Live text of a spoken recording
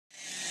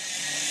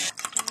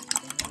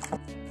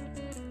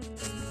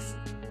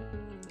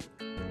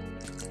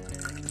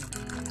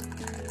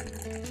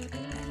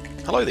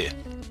Hello there,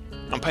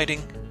 I'm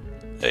painting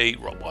a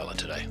Rottweiler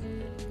today.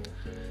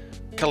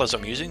 Colours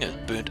I'm using are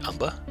burnt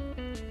umber,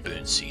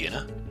 burnt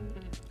sienna,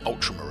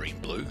 ultramarine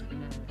blue,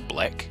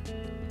 black,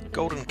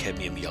 golden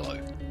cadmium yellow,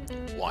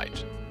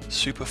 white,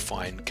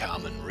 superfine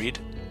carmine red,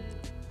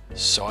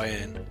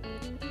 cyan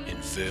and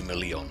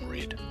vermilion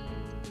red.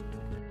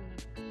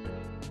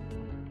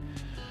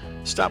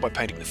 Start by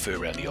painting the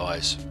fur around the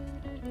eyes.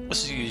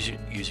 This is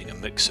using a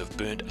mix of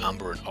burnt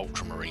umber and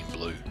ultramarine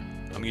blue.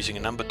 I'm using a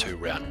number 2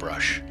 round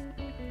brush.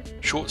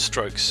 Short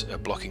strokes are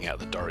blocking out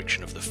the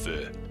direction of the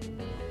fur.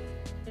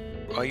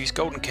 I use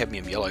golden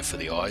cadmium yellow for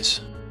the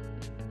eyes.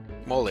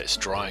 While that's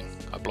drying,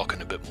 I block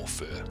in a bit more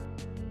fur.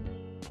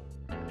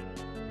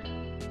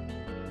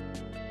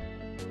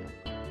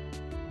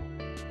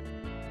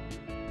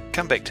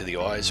 Come back to the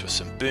eyes with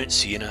some burnt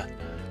sienna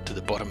to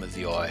the bottom of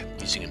the eye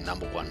using a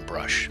number 1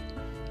 brush.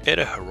 Add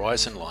a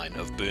horizon line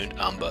of burnt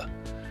umber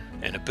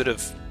and a bit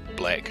of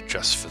black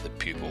just for the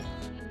pupil.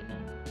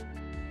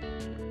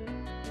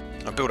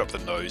 I build up the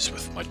nose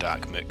with my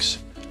dark mix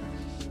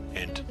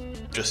and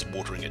just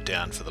watering it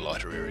down for the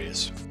lighter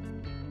areas.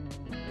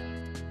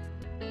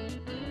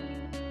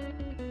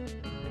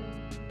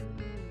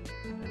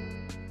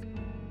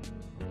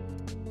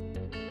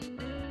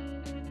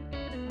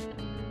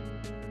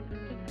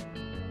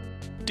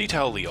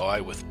 Detail the eye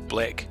with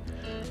black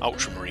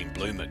ultramarine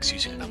blue mix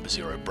using a number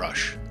 0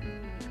 brush.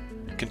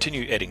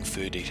 Continue adding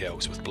fur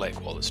details with black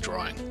while it's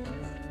drying.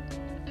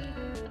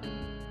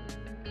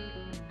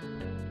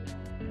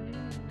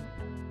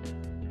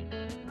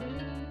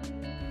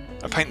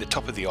 I paint the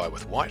top of the eye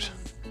with white,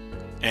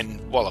 and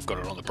while I've got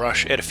it on the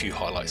brush, add a few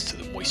highlights to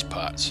the moist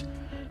parts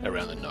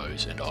around the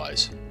nose and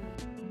eyes.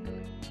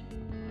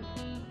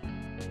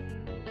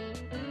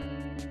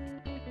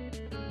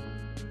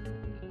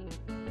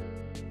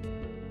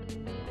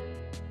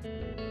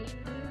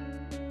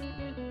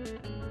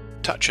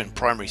 Touch in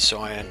primary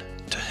cyan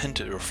to hint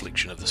at a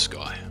reflection of the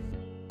sky.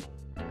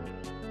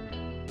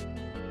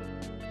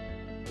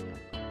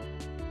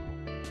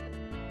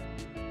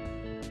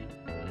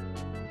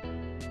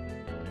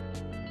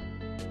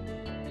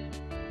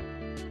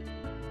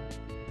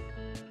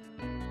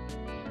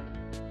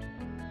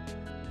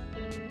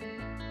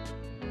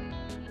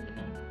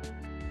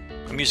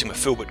 I'm using my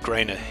filbert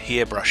grainer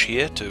hairbrush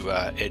here to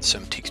add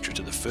some texture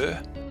to the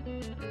fur.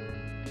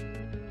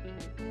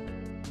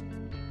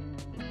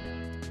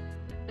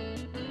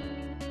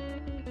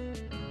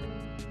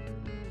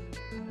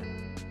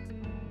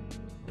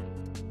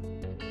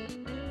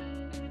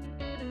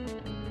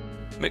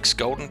 Mix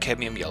golden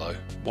cadmium yellow,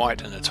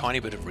 white and a tiny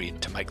bit of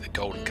red to make the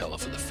golden colour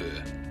for the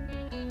fur.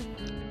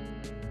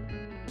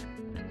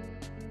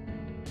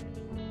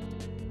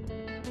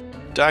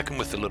 Darken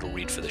with a little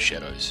red for the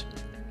shadows.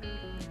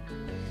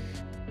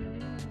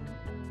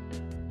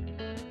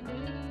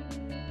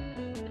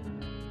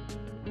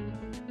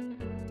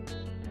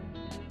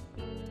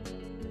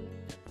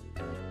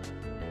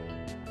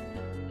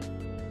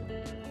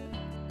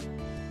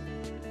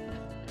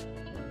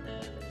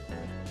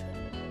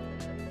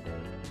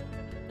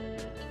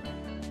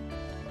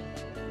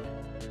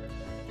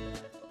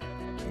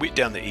 Wet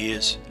down the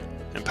ears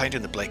and paint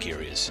in the black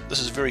areas.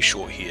 This is very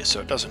short hair, so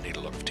it doesn't need a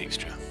lot of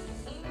texture.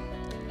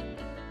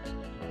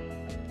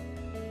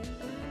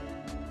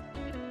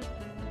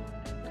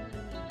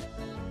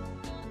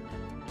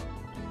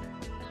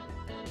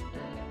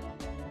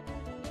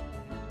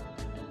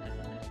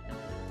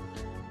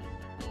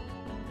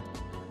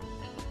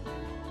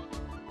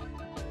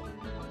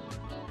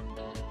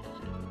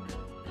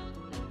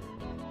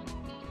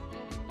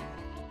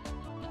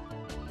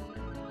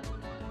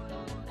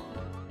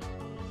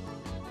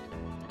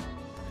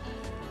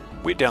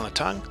 Wet down the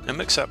tongue and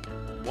mix up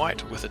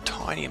white with a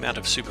tiny amount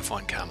of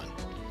superfine carmine.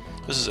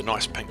 This is a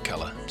nice pink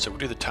colour, so we'll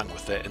do the tongue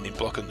with that and then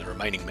block in the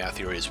remaining mouth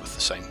areas with the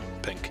same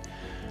pink.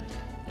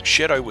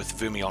 Shadow with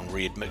vermilion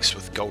red mixed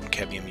with golden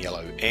cadmium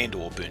yellow and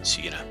or burnt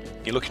sienna.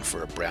 You're looking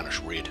for a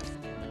brownish red.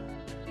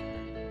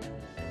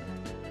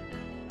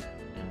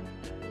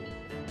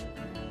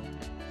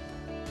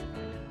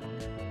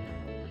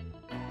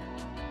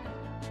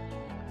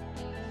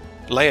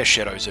 Layer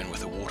shadows in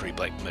with a watery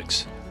black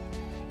mix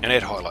and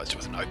add highlights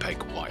with an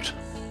opaque white.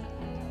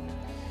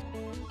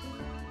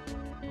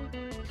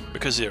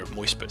 Because there are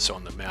moist bits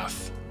on the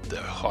mouth,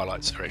 the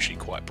highlights are actually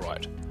quite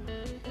bright.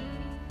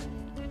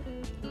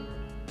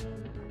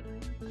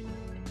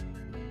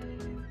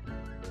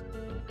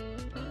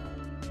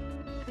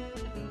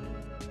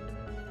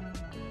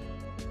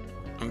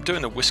 I'm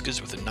doing the whiskers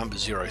with a number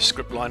 0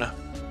 script liner.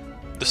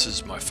 This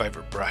is my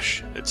favourite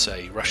brush. It's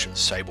a Russian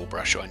sable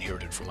brush I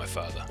inherited from my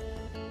father.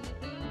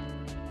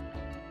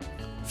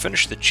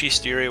 Finish the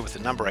chest area with a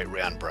number 8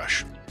 round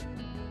brush.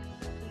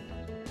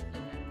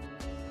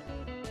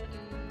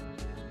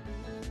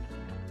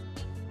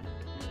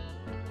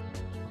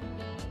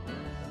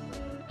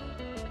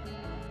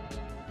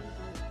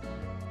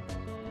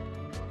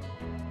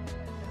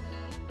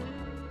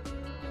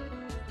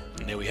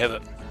 And there we have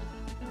it.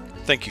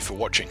 Thank you for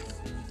watching.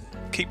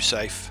 Keep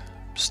safe,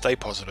 stay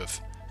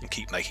positive, and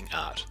keep making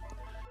art.